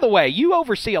 And by the way, you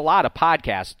oversee a lot of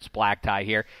podcasts, Black Tie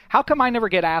here. How come I never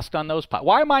get asked on those podcasts?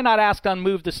 Why am I not asked on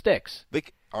Move the Sticks?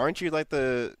 Aren't you like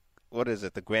the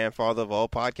grandfather of all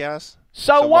podcasts?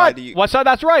 So what? So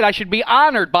that's right. I should be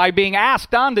honored by being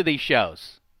asked onto these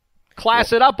shows.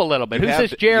 Class it up a little bit. Who's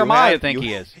this Jeremiah think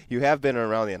he is? You have been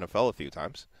around the NFL a few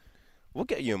times. We'll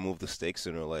get you a Move the Stakes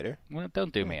sooner or later. Well,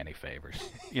 don't do me any favors.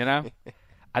 I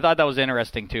thought that was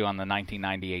interesting, too, on the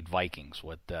 1998 Vikings,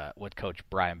 what Coach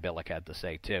Brian Billick had to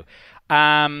say, too.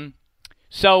 And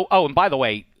by the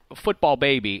way, Football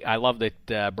Baby, I love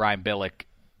that Brian Billick,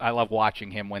 I love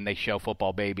watching him when they show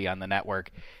Football Baby on the network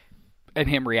and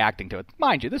him reacting to it.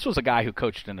 Mind you, this was a guy who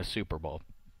coached in a Super Bowl.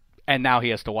 And now he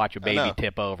has to watch a baby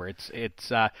tip over.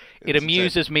 It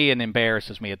amuses me and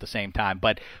embarrasses me at the same time.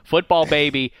 But football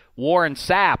baby Warren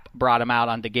Sapp brought him out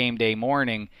onto game day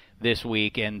morning this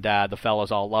week, and the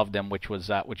fellas all loved him, which was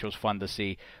fun to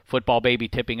see. Football baby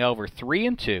tipping over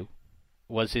 3-2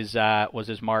 was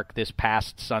his mark this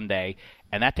past Sunday,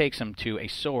 and that takes him to a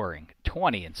soaring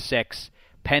 20-6.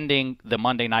 Pending the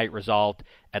Monday night result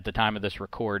at the time of this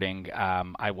recording,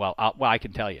 I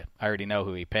can tell you, I already know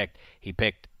who he picked. He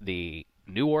picked the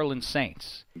New Orleans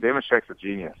Saints. Damashek's a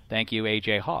genius. Thank you,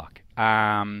 AJ Hawk.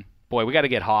 Boy, we got to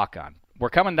get Hawk on.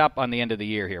 We're coming up on the end of the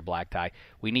year here, Black Tie.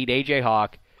 We need AJ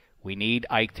Hawk. We need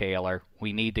Ike Taylor.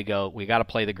 We need to go. We got to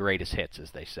play the greatest hits,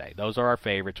 as they say. Those are our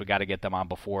favorites. We got to get them on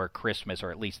before Christmas or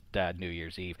at least New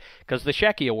Year's Eve, because the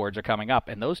Shecky Awards are coming up,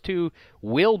 and those two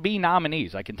will be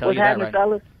nominees. I can tell you that right.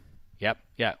 Fellas? Yep.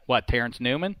 Yeah. What? Terrence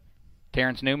Newman?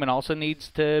 Terrence Newman also needs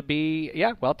to be.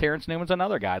 Yeah. Well, Terrence Newman's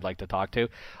another guy I'd like to talk to.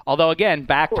 Although, again,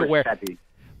 back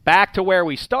to where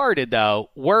we started,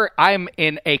 though. I'm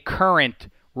in a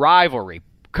current rivalry.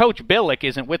 Coach Billick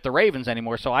isn't with the Ravens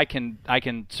anymore, so I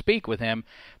can speak with him.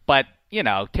 But,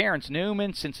 Terrence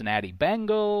Newman, Cincinnati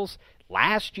Bengals,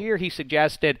 last year he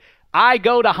suggested I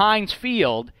go to Heinz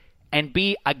Field and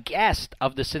be a guest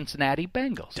of the Cincinnati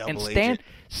Bengals and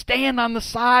stand on the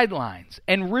sidelines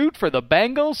and root for the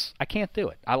Bengals. I can't do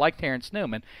it. I like Terrence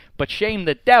Newman, but shame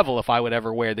the devil if I would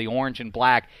ever wear the orange and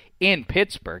black in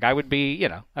Pittsburgh. I would be,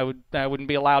 I wouldn't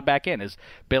be allowed back in, as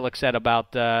Billick said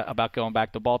about going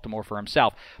back to Baltimore for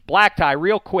himself. Black Tie,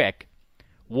 real quick,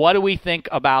 what do we think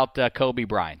about Kobe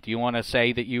Bryant? Do you want to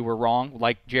say that you were wrong,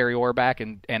 like Jerry Orbach,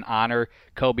 and honor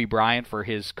Kobe Bryant for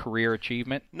his career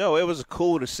achievement? No, it was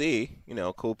cool to see,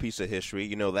 cool piece of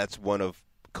history. That's one of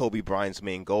Kobe Bryant's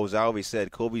main goals. I always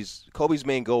said Kobe's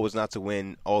main goal was not to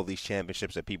win all these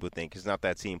championships that people think. He's not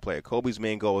that team player. Kobe's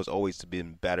main goal is always to be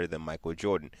better than Michael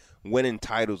Jordan. Winning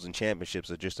titles and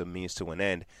championships are just a means to an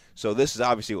end. So this is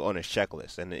obviously on his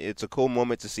checklist, and it's a cool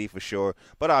moment to see for sure.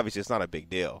 But obviously, it's not a big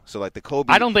deal. So like the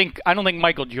Kobe, I don't think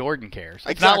Michael Jordan cares.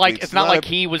 It's not like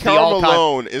he was Karl the all-time.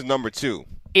 Malone is number 2.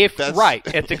 Right,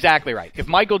 it's exactly right. If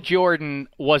Michael Jordan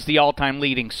was the all-time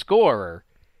leading scorer,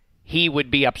 he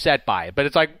would be upset by it. But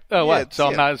it's like, what? So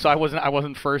I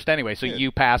wasn't first anyway. So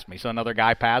you passed me. So another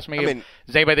guy passed me.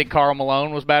 Does anybody think Karl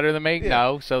Malone was better than me? Yeah.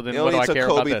 No. So then what do I care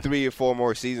about this? It took Kobe 3 or 4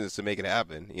 more seasons to make it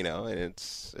happen. And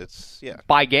it's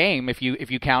by game. If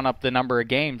you count up the number of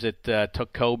games, it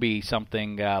took Kobe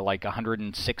something like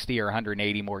 160 or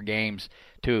 180 more games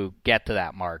to get to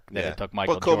that mark that it took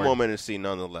Michael Jordan. But cool moment to see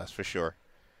nonetheless, for sure.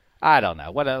 I don't know.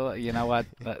 What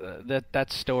that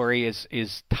story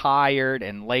is tired,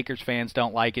 and Lakers fans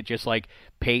don't like it, just like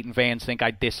Peyton fans think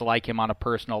I dislike him on a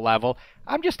personal level.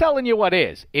 I'm just telling you what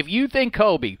is. If you think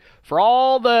Kobe, for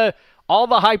all the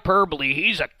hyperbole,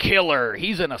 he's a killer,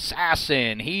 he's an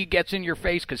assassin, he gets in your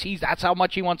face because that's how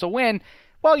much he wants to win.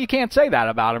 Well, you can't say that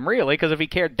about him, really, because if he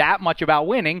cared that much about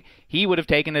winning, he would have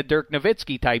taken a Dirk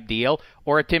Nowitzki type deal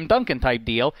or a Tim Duncan type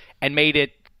deal and made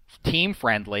it team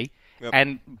friendly. Yep.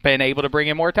 And been able to bring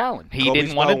in more talent. He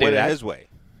didn't want to do that. His way.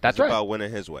 That's right. About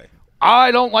winning his way. I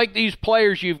don't like these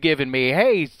players you've given me.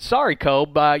 Hey, sorry,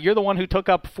 Kobe, you're the one who took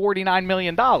up $49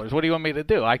 million. What do you want me to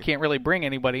do? I can't really bring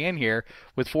anybody in here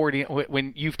with 40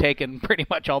 when you've taken pretty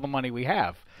much all the money we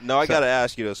have. No, I got to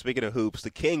ask you, though, speaking of hoops,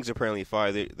 the Kings apparently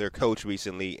fired their coach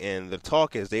recently, and the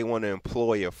talk is they want to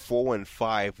employ a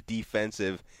 4-5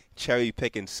 defensive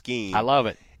cherry-picking scheme. I love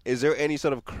it. Is there any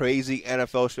sort of crazy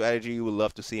NFL strategy you would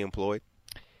love to see employed?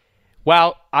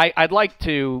 Well, I'd like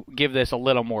to give this a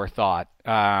little more thought,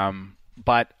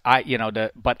 but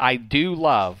I do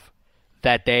love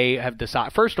that they have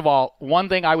decided. First of all, one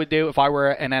thing I would do if I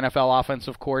were an NFL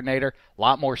offensive coordinator: a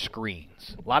lot more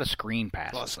screens, a lot of screen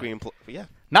passes. A lot of screen, yeah.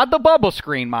 Not the bubble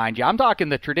screen, mind you. I'm talking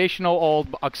the traditional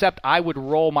old, except I would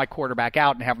roll my quarterback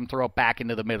out and have him throw it back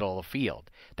into the middle of the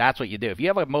field. That's what you do. If you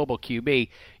have a mobile QB,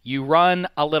 you run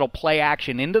a little play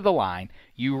action into the line,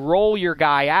 you roll your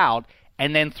guy out,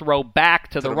 and then throw back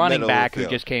to the running back who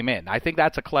just came in. I think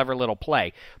that's a clever little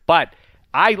play. But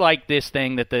I like this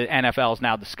thing that the NFL is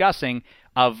now discussing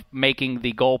of making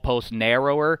the goalpost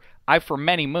narrower. I've for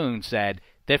many moons said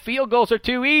that field goals are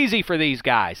too easy for these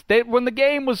guys. When the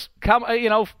game was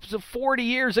 40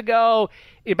 years ago,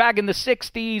 back in the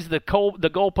 60s, the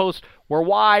goalposts were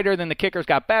wider, then the kickers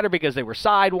got better because they were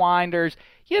sidewinders.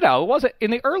 It wasn't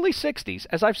in the early 60s,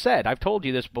 as I've said. I've told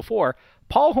you this before.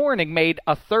 Paul Hornung made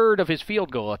a third of his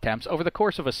field goal attempts over the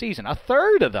course of a season. A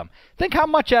third of them. Think how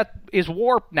much that is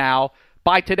warped now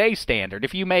by today's standard.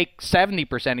 If you make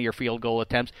 70% of your field goal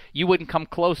attempts, you wouldn't come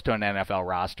close to an NFL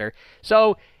roster.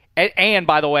 So And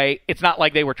by the way, it's not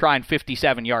like they were trying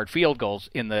 57-yard field goals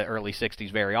in the early 60s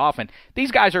very often.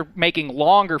 These guys are making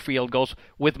longer field goals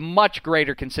with much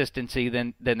greater consistency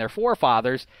than their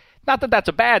forefathers. Not that that's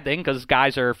a bad thing, because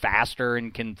guys are faster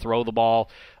and can throw the ball,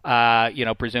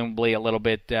 presumably a little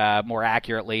bit more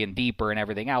accurately and deeper and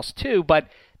everything else too. But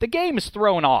the game is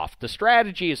thrown off. The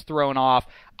strategy is thrown off.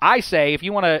 I say if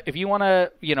you want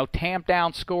to tamp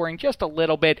down scoring just a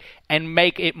little bit and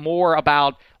make it more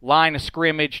about line of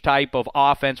scrimmage type of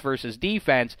offense versus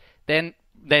defense, then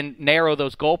narrow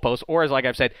those goalposts, or as like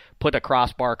I've said, put a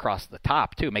crossbar across the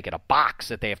top too. Make it a box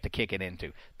that they have to kick it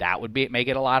into. That would make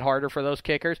it a lot harder for those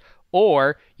kickers.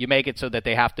 Or you make it so that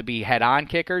they have to be head-on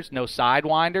kickers, no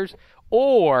sidewinders,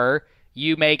 or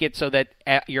you make it so that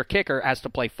your kicker has to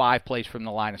play 5 plays from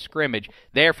the line of scrimmage.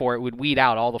 Therefore, it would weed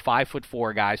out all the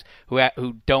 5'4" guys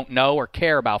who don't know or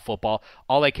care about football.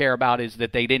 All they care about is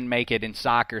that they didn't make it in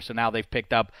soccer, so now they've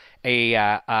picked up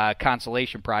a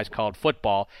consolation prize called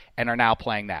football and are now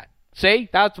playing that. See?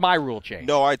 That's my rule change.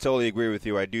 No, I totally agree with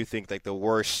you. I do think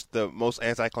the most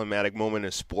anticlimactic moment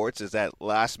in sports is that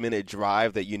last-minute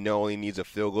drive that only needs a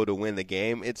field goal to win the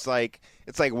game. It's like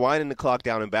winding the clock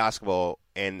down in basketball,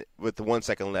 and with the 1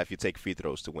 second left, you take free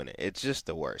throws to win it. It's just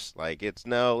the worst.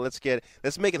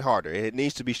 Let's make it harder. It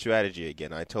needs to be strategy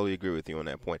again. I totally agree with you on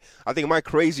that point. I think my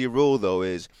crazy rule, though,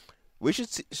 is we should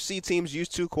see teams use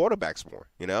 2 quarterbacks more,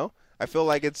 I feel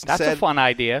like that's a fun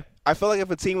idea. I feel like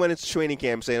if a team went into training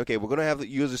camp saying, okay, we're going to have to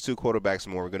use these 2 quarterbacks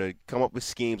more, we're going to come up with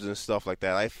schemes and stuff like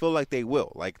that, I feel like they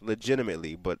will,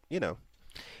 legitimately, but,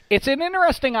 It's an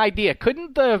interesting idea.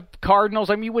 Couldn't the Cardinals,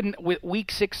 you wouldn't, with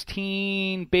Week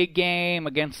 16, big game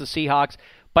against the Seahawks,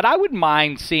 but I wouldn't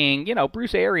mind seeing,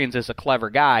 Bruce Arians is a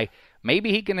clever guy.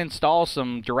 Maybe he can install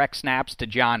some direct snaps to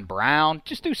John Brown.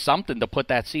 Just do something to put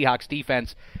that Seahawks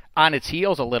defense on its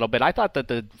heels a little bit. I thought that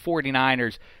the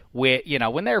 49ers,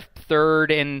 when they're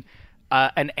third in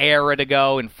an era to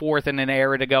go and fourth in an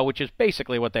era to go, which is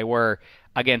basically what they were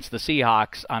against the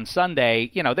Seahawks on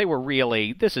Sunday, they were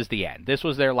really, this is the end. This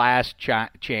was their last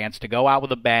chance to go out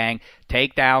with a bang,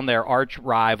 take down their arch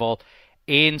rival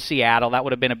in Seattle. That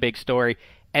would have been a big story.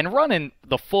 And running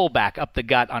the fullback up the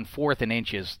gut on 4th and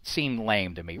inches seemed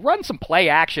lame to me. Run some play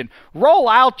action. Roll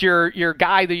out your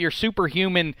guy, your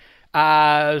superhuman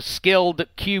skilled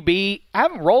QB.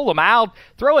 Have him roll him out.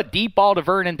 Throw a deep ball to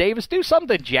Vernon Davis. Do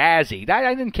something jazzy.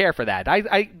 I didn't care for that.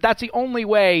 That's the only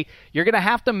way. You're going to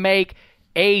have to make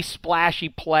a splashy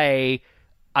play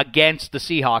against the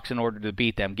Seahawks in order to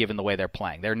beat them, given the way they're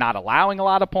playing. They're not allowing a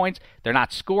lot of points. They're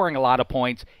not scoring a lot of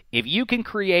points. If you can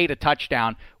create a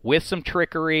touchdown with some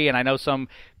trickery, and I know some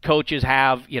coaches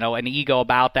have, an ego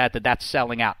about that's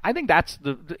selling out. I think that's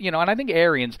and I think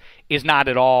Arians is not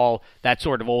at all that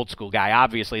sort of old school guy.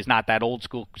 Obviously, he's not that old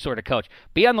school sort of coach.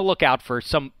 Be on the lookout for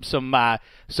some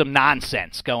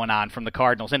nonsense going on from the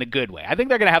Cardinals in a good way. I think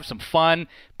they're going to have some fun.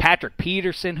 Patrick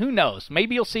Peterson, who knows?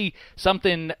 Maybe you'll see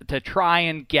something to try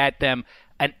and get them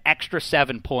an extra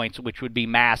 7 points, which would be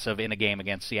massive in a game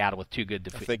against Seattle with 2 good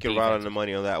defenses. I think you're right on the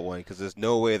money on that one, because there's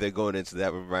no way they're going into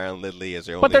that with Ryan Lindley as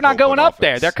their only. But they're not going up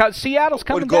offense. there. Seattle's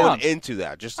coming down. Going into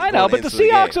that. I know, but the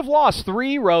Seahawks have lost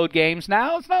 3 road games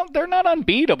now. They're not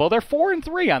unbeatable. They're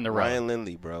 4-3 on the road. Ryan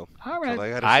Lindley, bro. All right.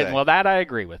 That I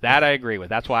agree with.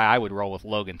 That's why I would roll with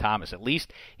Logan Thomas. At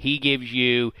least he gives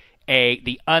you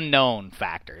the unknown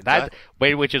factor,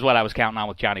 which is what I was counting on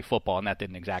with Johnny Football, and that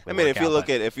didn't exactly. If you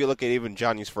look at even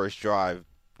Johnny's first drive,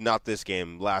 not this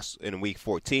game, in Week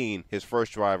 14, his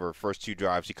first drive or first 2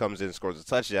 drives, he comes in and scores a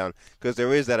touchdown, because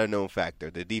there is that unknown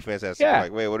factor. The defense has to be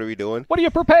like, wait, what are we doing? What are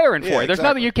you preparing for? Yeah, There's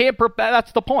nothing you can't prepare.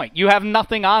 That's the point. You have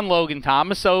nothing on Logan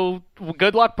Thomas, so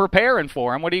good luck preparing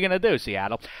for him. What are you going to do,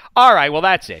 Seattle? All right, well,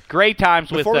 that's it. Great times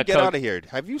Before with we get out of here,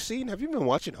 have you been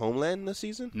watching Homeland this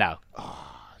season? No. Oh.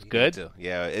 Good.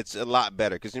 Yeah, it's a lot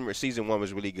better, because remember, season 1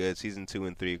 was really good. Season 2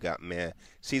 and 3 got meh.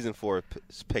 Season 4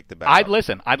 picked the back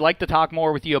up. I'd like to talk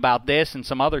more with you about this and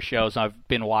some other shows I've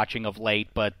been watching of late,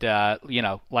 but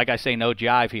like I say, no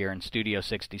jive here in Studio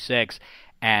 66,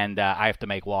 and I have to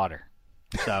make water.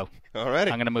 So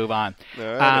Alrighty. I'm going to move on. We'll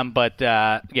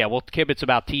kibitz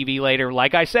about TV later.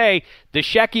 Like I say, the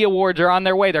Shecky Awards are on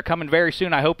their way. They're coming very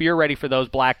soon. I hope you're ready for those,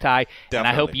 Black Tie. Definitely. And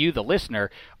I hope you, the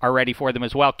listener, are ready for them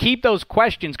as well. Keep those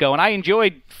questions going. I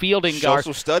enjoyed fielding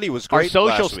social study was great. Our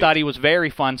social study was very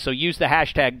fun, so use the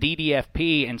hashtag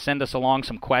DDFP and send us along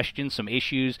some questions, some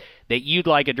issues that you'd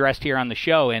like addressed here on the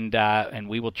show, and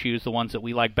we will choose the ones that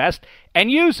we like best and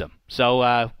use them.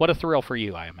 So what a thrill for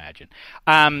you, I imagine.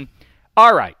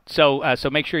 All right, so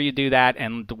make sure you do that,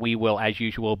 and we will, as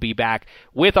usual, be back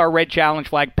with our Red Challenge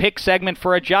Flag pick segment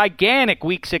for a gigantic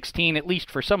Week 16, at least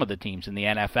for some of the teams in the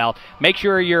NFL. Make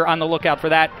sure you're on the lookout for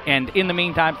that, and in the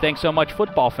meantime, thanks so much,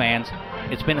 football fans.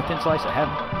 It's been a thin slice of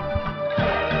heaven.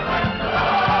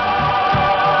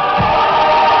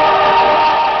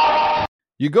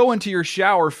 You go into your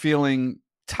shower feeling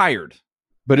tired,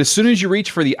 but as soon as you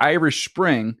reach for the Irish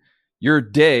Spring, your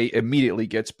day immediately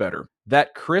gets better.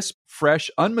 That crisp, fresh,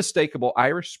 unmistakable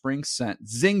Irish Spring scent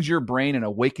zings your brain and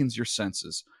awakens your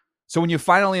senses. So when you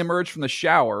finally emerge from the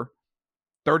shower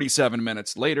 37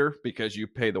 minutes later, because you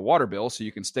pay the water bill so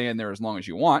you can stay in there as long as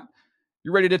you want,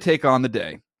 you're ready to take on the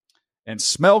day and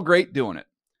smell great doing it.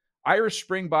 Irish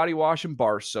Spring Body Wash and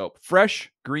Bar Soap.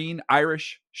 Fresh, green,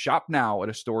 Irish. Shop now at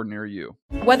a store near you.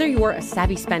 Whether you're a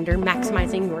savvy spender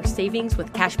maximizing your savings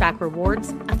with cashback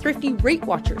rewards, a thrifty rate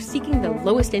watcher seeking the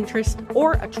lowest interest,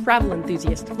 or a travel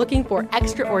enthusiast looking for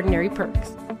extraordinary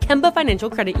perks, Kemba Financial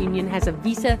Credit Union has a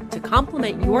visa to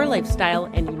complement your lifestyle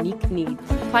and unique needs.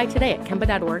 Apply today at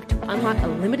Kemba.org to unlock a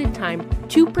limited time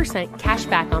 2% cash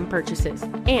back on purchases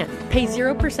and pay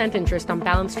 0% interest on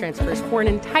balance transfers for an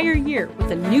entire year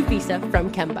with a new visa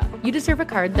from Kemba. You deserve a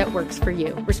card that works for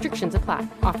you. Restrictions apply.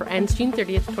 Offer ends June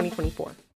 30th, 2024.